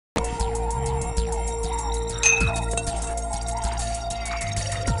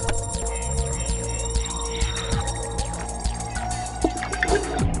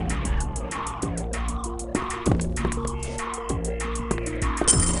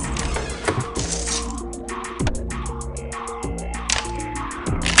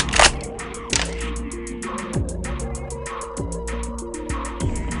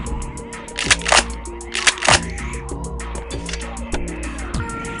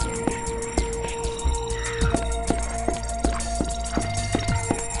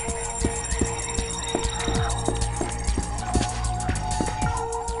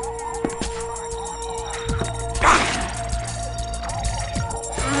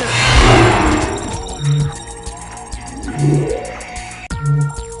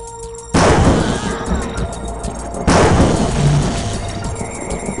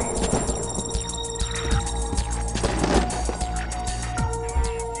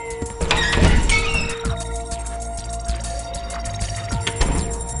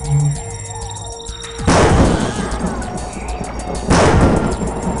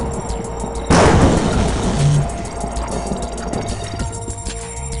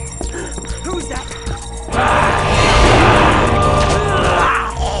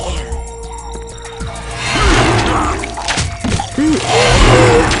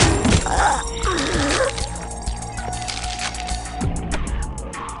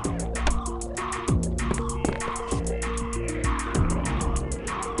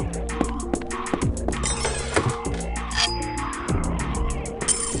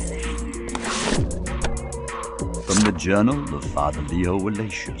Journal of Father Leo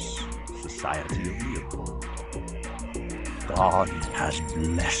Aloysius, Society of Leopold. God has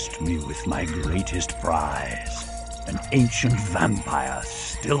blessed me with my greatest prize, an ancient vampire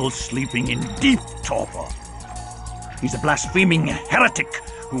still sleeping in deep torpor. He's a blaspheming heretic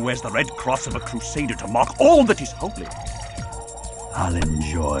who wears the red cross of a crusader to mark all that is holy. I'll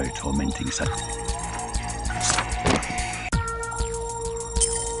enjoy tormenting such...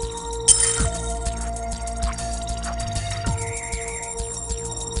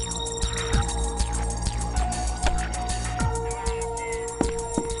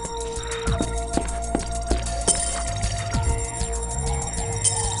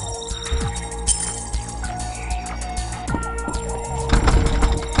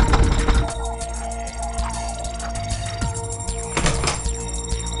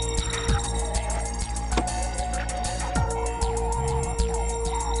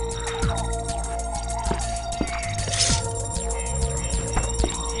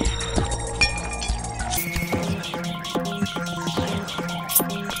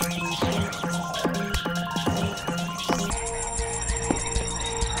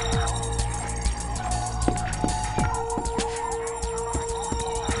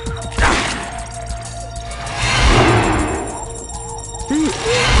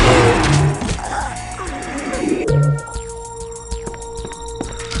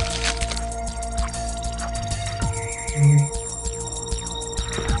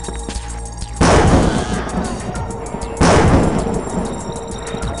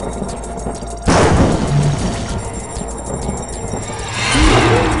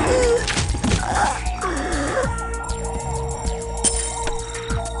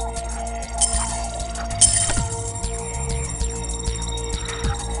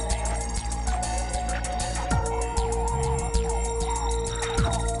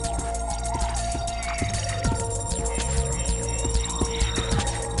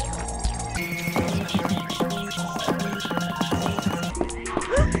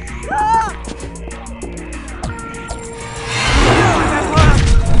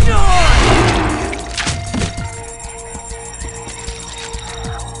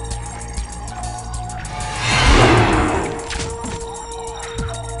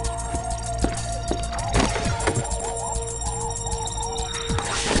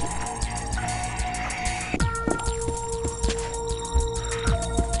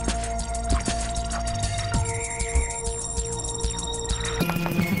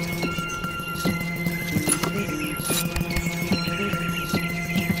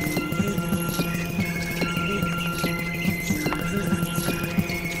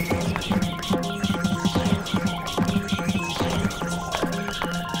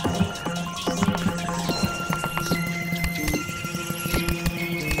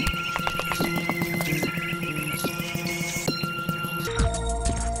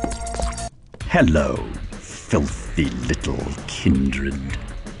 Hello, filthy little kindred.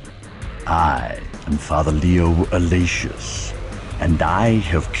 I am Father Leo Aloysius, and I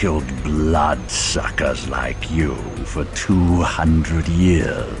have killed bloodsuckers like you for 200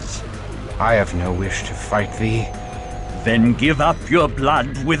 years. I have no wish to fight thee. Then give up your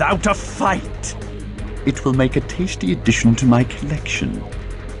blood without a fight. It will make a tasty addition to my collection.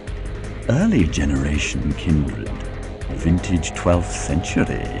 Early generation kindred, vintage 12th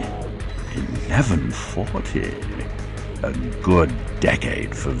century. 1140. A good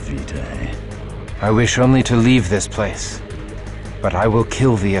decade for Vitae. I wish only to leave this place, but I will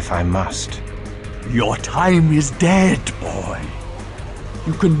kill thee if I must. Your time is dead, boy.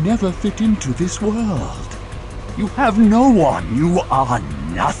 You can never fit into this world. You have no one. You are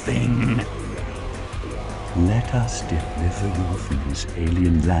nothing. Let us deliver you from this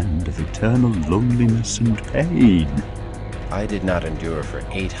alien land of eternal loneliness and pain. I did not endure for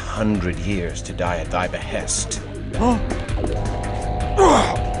 800 years to die at thy behest.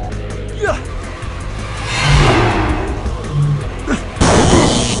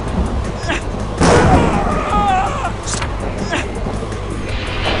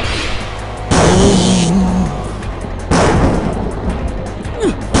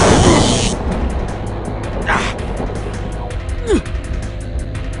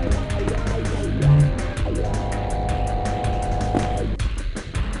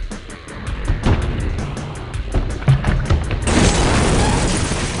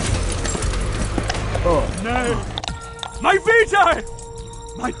 My Vitae!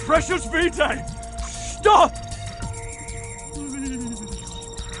 My precious Vitae! Stop! Please.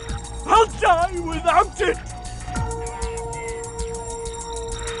 I'll die without it!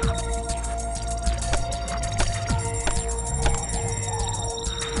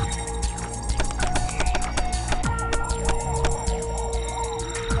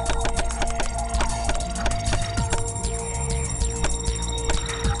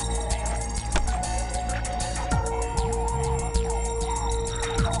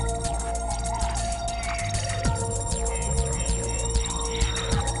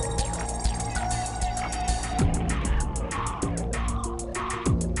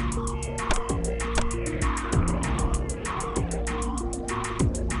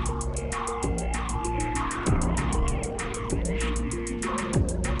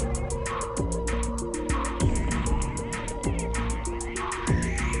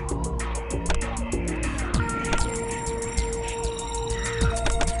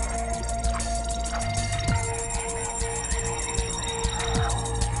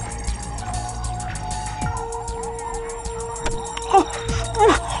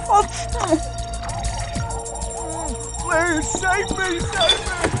 me! Save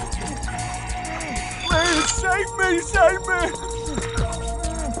me! Please save me! Save me!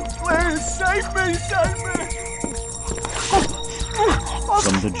 Please save me! Save me!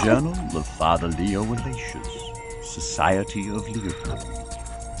 From the Journal of Father Leo Ignatius, Society of Leopold.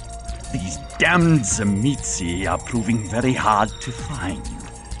 These damned Zemizzi are proving very hard to find,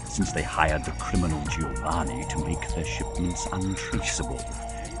 since they hired the criminal Giovanni to make their shipments untraceable.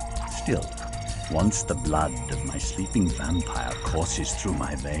 Still, once the blood of my sleeping vampire courses through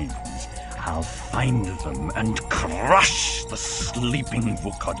my veins, I'll find them and crush the sleeping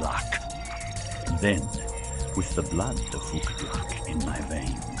Vukodlak. Then, with the blood of Vukodlak in my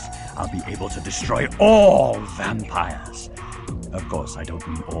veins, I'll be able to destroy all vampires. Of course, I don't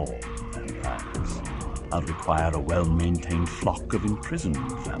mean all vampires. I'll require a well-maintained flock of imprisoned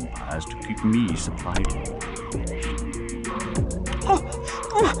vampires to keep me supplied.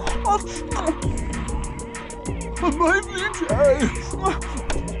 My VJ!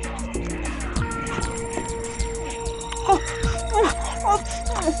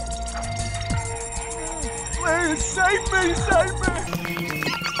 Please save me! Save me!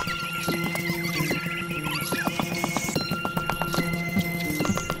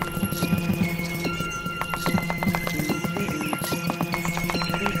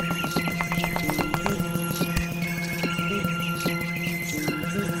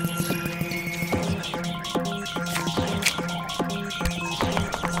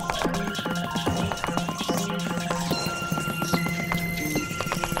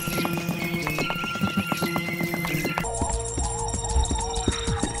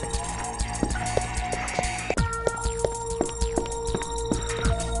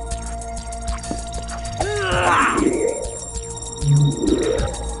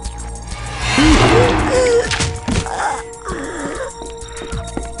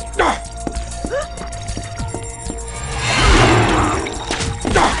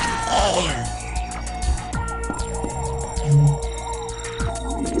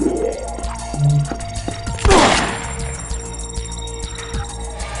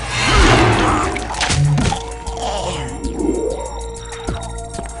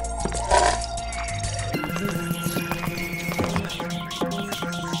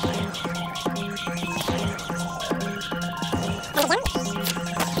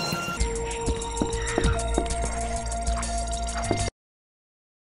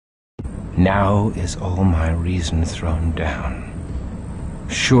 Now is all my reason thrown down.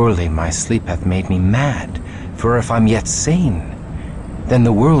 Surely my sleep hath made me mad, for if I'm yet sane, then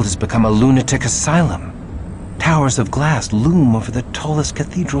the world has become a lunatic asylum. Towers of glass loom over the tallest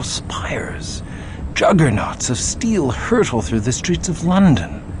cathedral spires. Juggernauts of steel hurtle through the streets of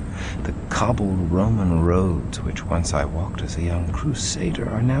London. The cobbled Roman roads which once I walked as a young crusader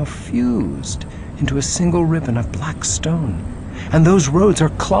are now fused into a single ribbon of black stone. And those roads are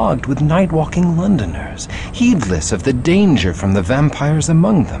clogged with night-walking Londoners, heedless of the danger from the vampires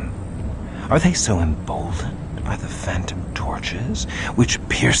among them. Are they so emboldened by the phantom torches, which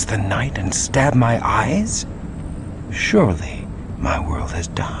pierce the night and stab my eyes? Surely my world has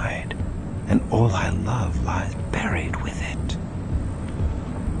died, and all I love lies buried with it.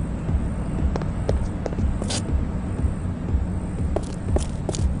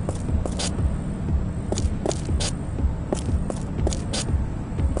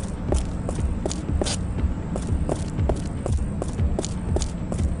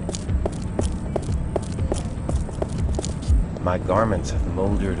 My garments have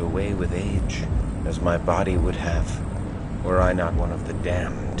moldered away with age, as my body would have, were I not one of the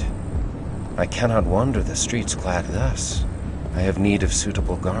damned. I cannot wander the streets clad thus. I have need of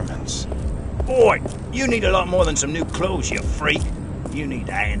suitable garments. Boy, you need a lot more than some new clothes, you freak. You need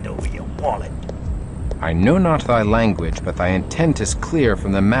to hand over your wallet. I know not thy language, but thy intent is clear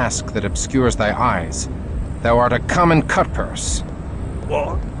from the mask that obscures thy eyes. Thou art a common cutpurse.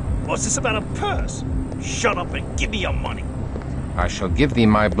 What? What's this about a purse? Shut up and give me your money. I shall give thee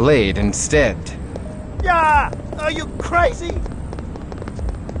my blade instead. Yeah! Are you crazy?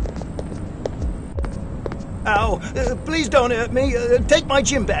 Ow! Please don't hurt me. Take my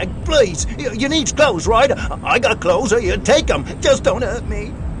gym bag, please. You need clothes, right? I got clothes. You take them. Just don't hurt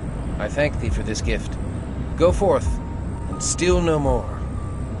me. I thank thee for this gift. Go forth, and steal no more.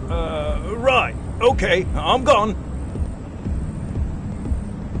 Right. Okay, I'm gone.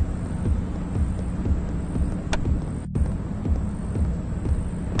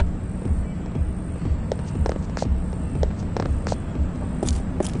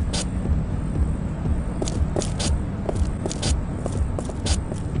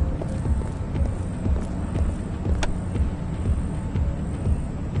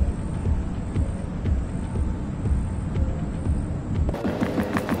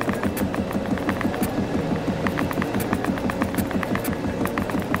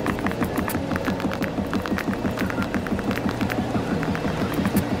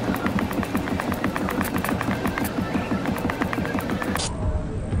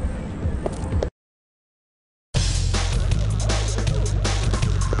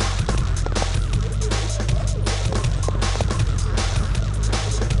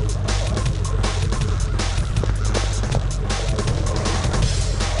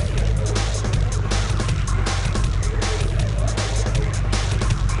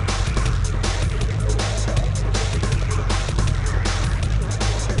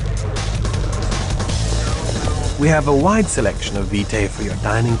 We have a wide selection of vitae for your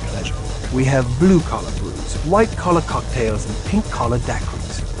dining pleasure. We have blue-collar brews, white-collar cocktails, and pink-collar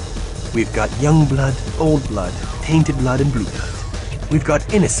daiquiris. We've got young blood, old blood, tainted blood, and blue blood. We've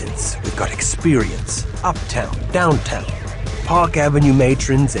got innocence, we've got experience, uptown, downtown, Park Avenue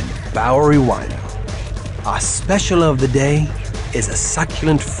matrons, and Bowery wino. Our special of the day is a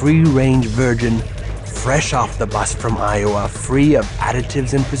succulent free-range virgin, fresh off the bus from Iowa, free of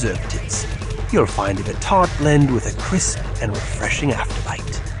additives and preservatives. You'll find it a tart blend with a crisp and refreshing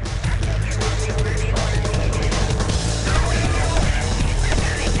afterbite.